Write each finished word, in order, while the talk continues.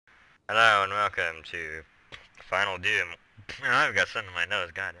Hello and welcome to Final Doom. I've got something in my nose,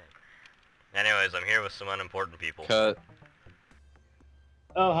 goddamn. Anyways, I'm here with some unimportant people. Cut.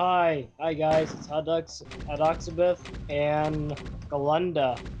 Oh, hi. Hi, guys. It's Hadoxabeth and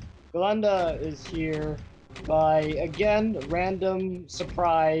Galunda. Galunda is here by, again, random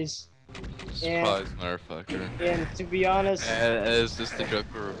surprise. Surprise, motherfucker. And to be honest... Is this the joke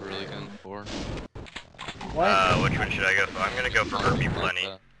we're really going for? What? Which one should I go for? I'm gonna go for Herbie Plenty.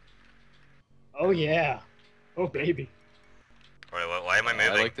 Oh, yeah. Oh, baby. Wait, why am I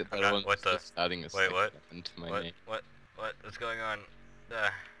moving? I liked it better when what the? just adding a Wait, what? into my name. What's going on?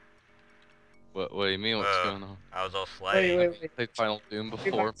 What do you mean, what's going on? I was all sliding. Wait. Played Final Doom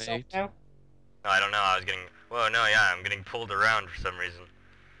before, mate? Now? No, I don't know, I was getting... Whoa, no, yeah, I'm getting pulled around for some reason.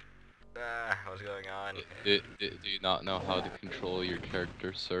 What's going on? Do you not know how to control your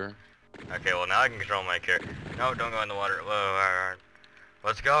character, sir? Okay, well now I can control my character. No, don't go in the water. Whoa,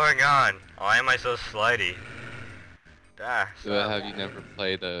 what's going on? Why am I so slidey? Have you never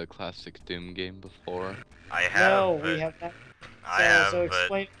played a classic Doom game before? I have. No, we have not. So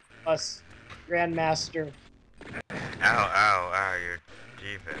explain to us, Grandmaster. Ow, you're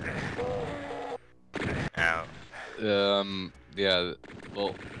deep in it. Ow. Yeah,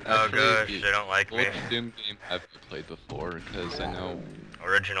 well, Oh actually, gosh, they don't like me. Which Doom game have you played before? Because I know...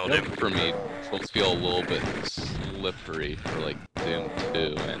 Original Doom. For me, it'll feel a little bit slippery for like Doom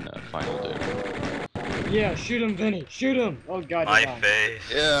 2 and Final Doom. Yeah, shoot him, Vinny. Shoot him. Oh god. My face.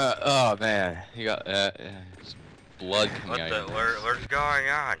 Yeah. Oh man, you got blood coming out. What the? What's going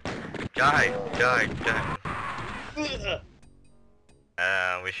on? Die.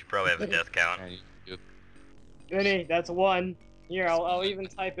 We should probably have a death count. Vinny, that's one. Here, I'll even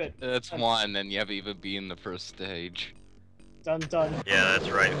type it. That's one, and you haven't even been in the first stage. Done. Yeah,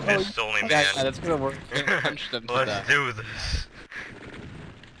 that's right. Fists only, man. Yeah, that's gonna work. Punch them to Let's death. do this.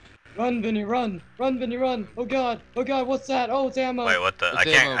 Run, Vinny, run! Run, Vinny, run! Oh god, what's that? Oh, it's ammo! Wait, what the? It's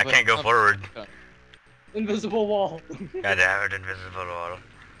I can't go forward. Invisible wall. God damn it, invisible wall.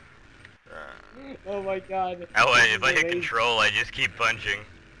 Oh my god. Oh wait, if I hit control, I just keep punching.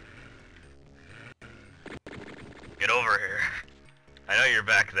 Get over here. I know you're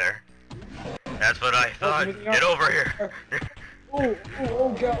back there. That's what I thought. Get over here.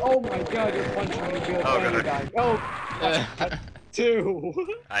 Oh god, oh my god, you're punching me good. Oh god. Oh, two.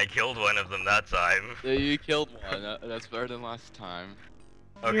 I killed one of them that time. Yeah, you killed one. That's better than last time.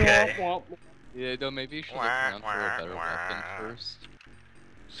 Okay. Yeah, no, maybe you should look around for a better weapon first.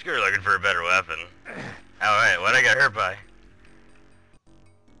 Screw looking for a better weapon. Alright, what I got hurt by?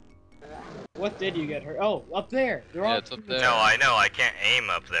 What did you get hurt? Oh, up there. Yeah, it's up there. No, I know, I can't aim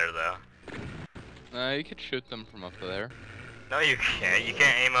up there though. You could shoot them from up there. No, you can't. You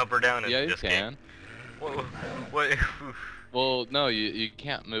can't aim up or down in this game. Yeah, you can. What? Well, no, you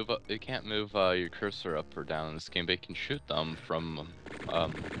can't move up. You can't move your cursor up or down in this game, but you can shoot them from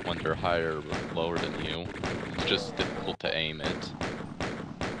when they're higher or lower than you. It's just difficult to aim it.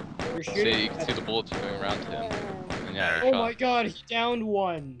 See, you can see the bullets going around him. And yeah, oh my god, he downed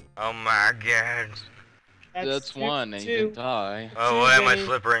one. Oh my god. That's one, and you didn't die. Oh, why am I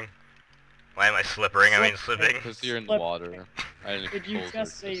slippering? Why am I slippering? I mean slipping. Because you're in the water. I didn't Did you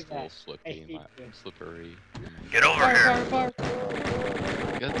just say that? Slippery. Get over here. Fire.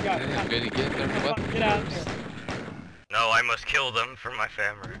 Get out of here. No, I must kill them for my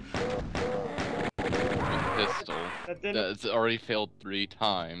family. Pistol. That's already failed 3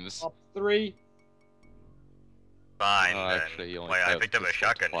 times. Up 3. Fine, then. Actually, you only Wait, I picked up a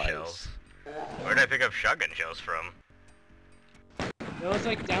shotgun twice. shells. Where did I pick up shotgun shells from? It was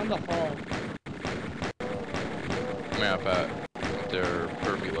like down the hall. Yeah, but they're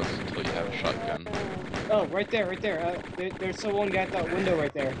purposeless until you have a shotgun. Oh, right there. There's someone got that window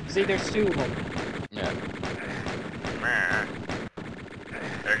right there. See, there's 2 of them. Yeah. Meh.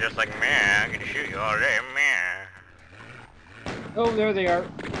 They're just like, meh, I can shoot you all day, meh. Oh, there they are.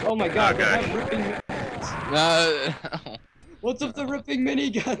 Oh my god, they Okay. have ripping miniguns. What's up the ripping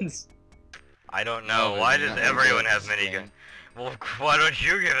miniguns? I don't know. Why does everyone have miniguns? Well, why don't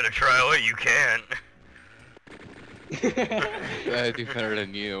you give it a try? What you can. I do better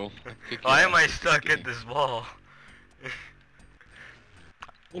than you. Why am I stuck at this wall?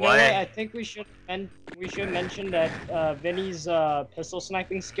 You know what? I think we should mention that Vinny's pistol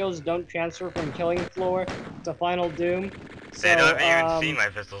sniping skills don't transfer from Killing Floor to Final Doom. So, They don't even see my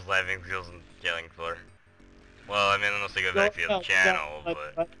pistol sniping skills in Killing Floor. Well, I mean, unless they go back to the channel,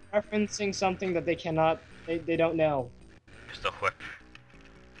 but referencing something that they cannot, they don't know. Just a whip.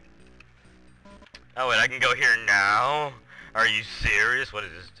 Oh wait, I can go here now? Are you serious? What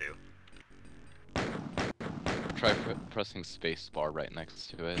does this do? try pressing spacebar right next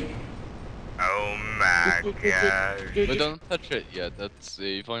to it. Oh my gosh. But don't touch it yet. That's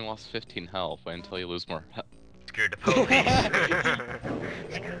you've only lost 15 health. Wait until you lose more health. Scared the police.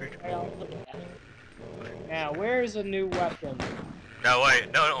 Now, where's a new weapon? No, wait,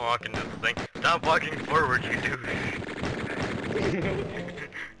 no, don't walk into the thing. Stop walking forward, you douche.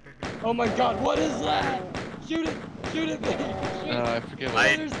 Oh my god, what is that? Shoot it! Shoot it, baby! Shoot it. I forget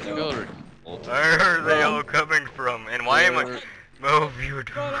what There's two. Where are they all coming from? And why am I... Move, you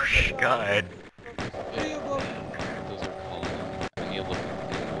douche. God. Three of them. Those are called. I need to look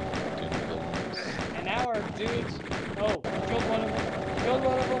at Doom villains. And now our dudes... Oh, killed one of them. Killed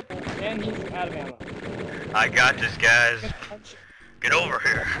one of them. And he's out of ammo. I got this, guys. Get over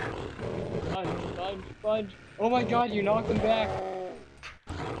here. Fudge. Oh my god, you knocked him back.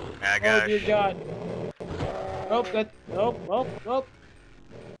 Ah, Oh gosh. dear god. Oh.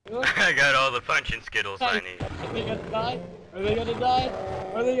 I got all the punching skittles I need. Are they gonna die? Are they gonna die?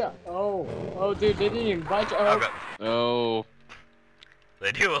 Are they gonna... Oh, dude, they didn't even bite you. Oh, God. Oh.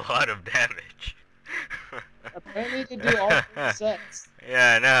 They do a lot of damage. Apparently they do all 3 sets.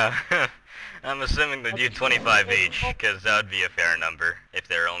 Yeah, no. I'm assuming they do 25 each, because that would be a fair number if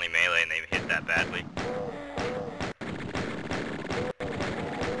they're only melee and they hit that badly.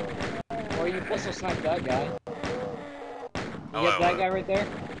 Or you pistol snipe that guy. You Oh, got that guy right there?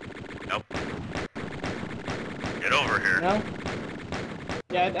 Nope. Get over here. No?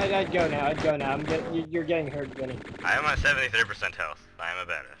 Yeah, I'd go now. You're getting hurt, Vinny. I am at 73% health. I am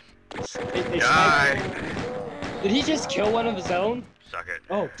a badass. They Die! sniped. Did he just kill one of his own? Suck it.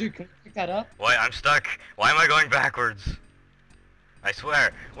 Oh, dude, can you pick that up? Why? I'm stuck. Why am I going backwards? I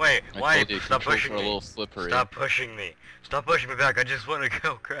swear. Wait, I why? told you, Stop controls pushing are a me. little slippery. Stop pushing me. Stop pushing me back. I just want to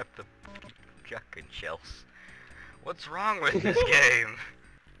go grab the fucking shells. What's wrong with this game?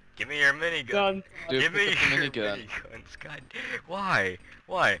 Give me your minigun. Done. Dude, Give me pick up the your minigun. miniguns. God, why?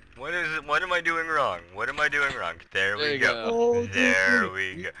 Why? What is it? What am I doing wrong? What am I doing wrong? There we go. Oh, There dude.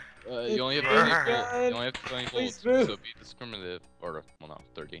 we go. You only have Minigun. 20 you only have 20 Please bullets, move. so be discriminative. Or, well, no,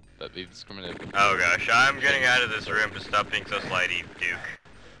 30. But be discriminative. Oh gosh, I'm getting out of this room. But stop being so slidey, Duke.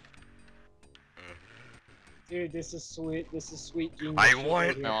 Dude, this is sweet. This is sweet genius. I shit right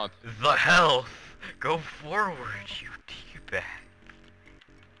want here. No, the health. Go forward, you d-bag.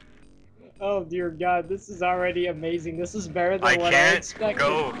 Oh dear god, this is already amazing. This is better than I what I can't expected.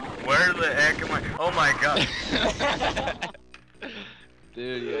 go. Where the heck am I? Oh my god.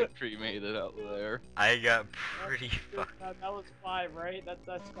 dude, you actually made it out there. I got pretty fucked. That was 5, right?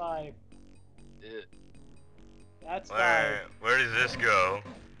 That's 5. That's 5. Where does this go?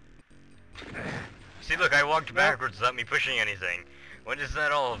 See, look, I walked backwards without me pushing anything. What is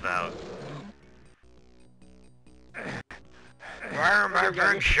that all about? Where am I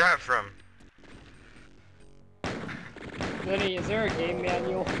being shot from? Vinny, is there a game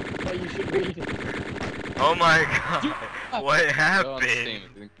manual that you should read? Oh my god. What Go on happened? Steam,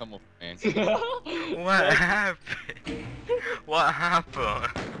 it didn't come up, man. What happened? What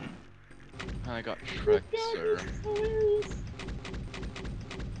happened? I got tricked, sir.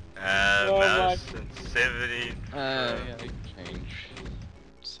 Oh Mouse sensitivity. Yeah, I can change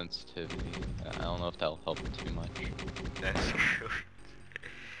sensitivity. I don't know if that'll help too much. That's good.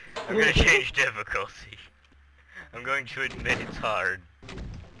 I'm gonna change difficulty. I'm going to admit it's hard.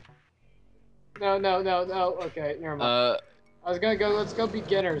 No. Okay, never mind. I was gonna go. Let's go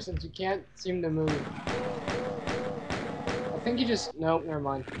beginner since you can't seem to move. I think you just. Nope, never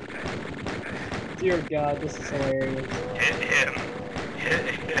mind. Dear God, this is hilarious. Hit him. Hit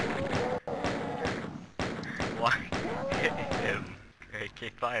him. Why? Hit him.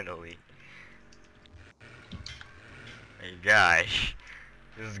 Okay, finally. Hey gosh.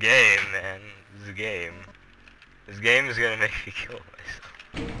 This game, man. This game. This game is gonna make me kill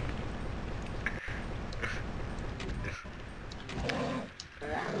myself.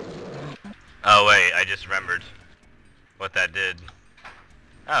 Oh wait, I just remembered what that did.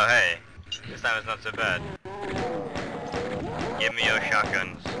 Oh hey, this time it's not so bad. Give me your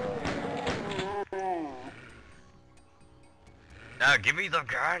shotguns. No, give me the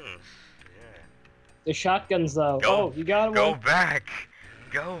guns. Yeah. The shotguns, though. Go- Oh, you got Go one. back.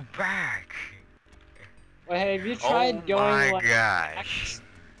 Go back. Well, hey, have you tried Oh going my like? gosh.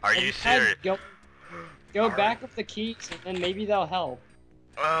 Are have you tried serious? Go Alright. back with the keys, and then maybe they'll help.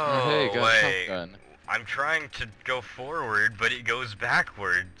 Oh, hey, got a wait. shotgun. I'm trying to go forward, but it goes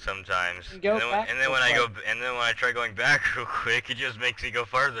backward sometimes. Go and then, back and then real when I go, quick. and then when I try going back real quick, it just makes me go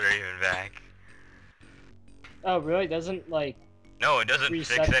farther even back. Oh, really? Doesn't like? No, it doesn't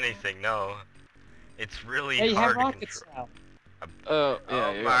Reset. fix anything. No, it's really Hey, you have hard to rockets control. now. Oh, yeah,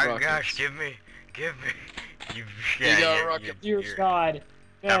 Oh you my got gosh, rockets. give me You got a rocket. Dear God.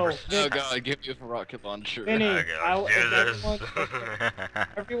 No, Ever- Oh god, give me a rocket launcher. Vinny, Okay, let's do this.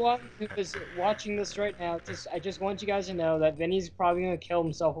 everyone who is watching this right now, I just want you guys to know that Vinny's probably gonna kill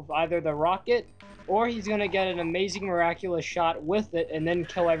himself with either the rocket, or he's gonna get an amazing miraculous shot with it and then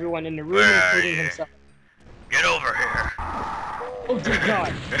kill everyone in the room, Where are including you? himself. Get over here. Oh dear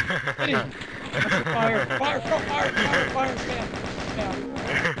God! Vinny! Fire! Fire! Fire! Fire! Fire! Spam!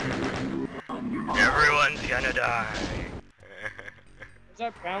 Everyone's gonna die. Is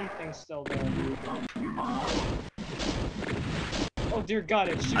that brown thing still there? Oh dear God!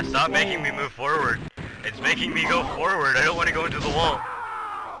 It's shooting. Stop making me move forward. It's making me go forward. I don't want to go into the wall.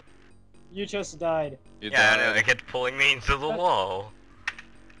 You just died. Yeah, I know. It kept pulling me into the wall.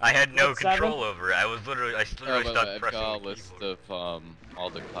 I had no What's control over it. I literally Oh, stuck by the way, I've pressing got a the list keyboard. of all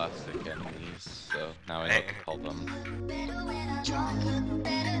the classic enemies, so now I know what to call them.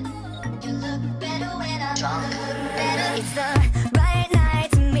 It's the